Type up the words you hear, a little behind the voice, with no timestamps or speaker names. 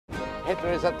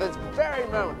Hitler is at this very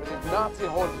moment with his Nazi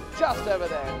hordes just over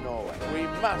there in Norway. We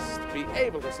must be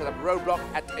able to set up a roadblock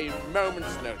at a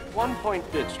moment's notice. One point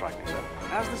did strike me, sir.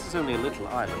 As this is only a little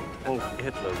island, all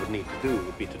Hitler would need to do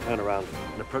would be to turn around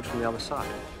and approach from the other side.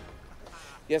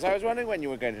 Yes, I was wondering when you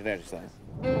were going to notice that.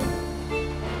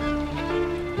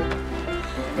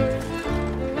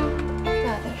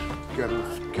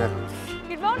 Brother. Girls.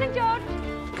 Good morning, George.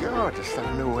 God, is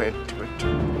there no end to it?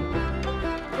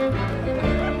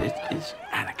 It is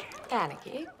anarchy.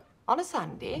 Anarchy? On a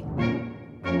Sunday?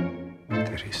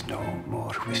 There is no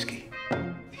more whiskey.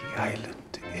 The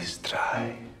island is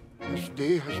dry. This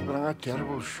day has brought a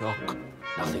terrible shock.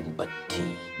 Nothing but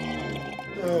tea.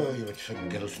 Oh, you would think,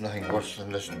 girls, nothing worse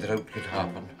than this drought could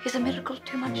happen. Is a miracle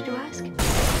too much to ask?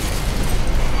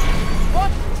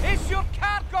 What is your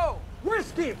cargo?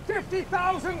 Whiskey,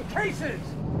 50,000 cases!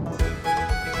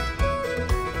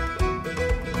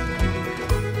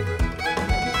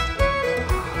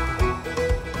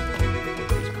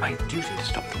 It's my duty to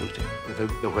stop the looting.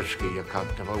 Without the whiskey, you can't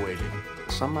have a wedding.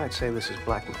 Some might say this is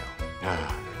blackmail.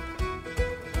 Ah.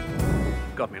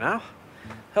 Got me now.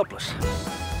 Helpless.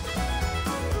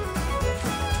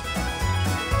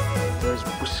 There's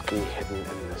whiskey hidden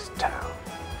in this town.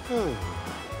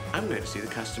 I'm going to see the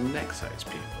custom and excise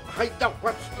people. Hide the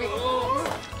whiskey!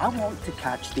 I want to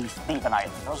catch these thieving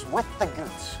islanders with the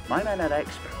goods. My men are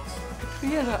experts.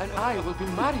 Fiona and I will be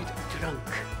married. Drunk.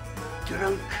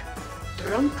 Drunk.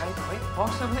 Drunk. I quite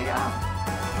possibly am.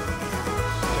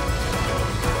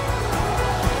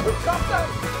 Stop them!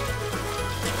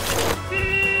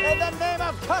 In the name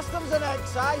of customs and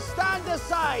excise, stand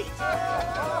aside!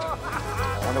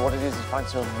 I wonder what it is that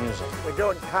finds so amusing. We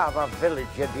don't have a village,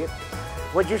 idiot.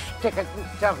 We just stick it in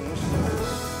tongues.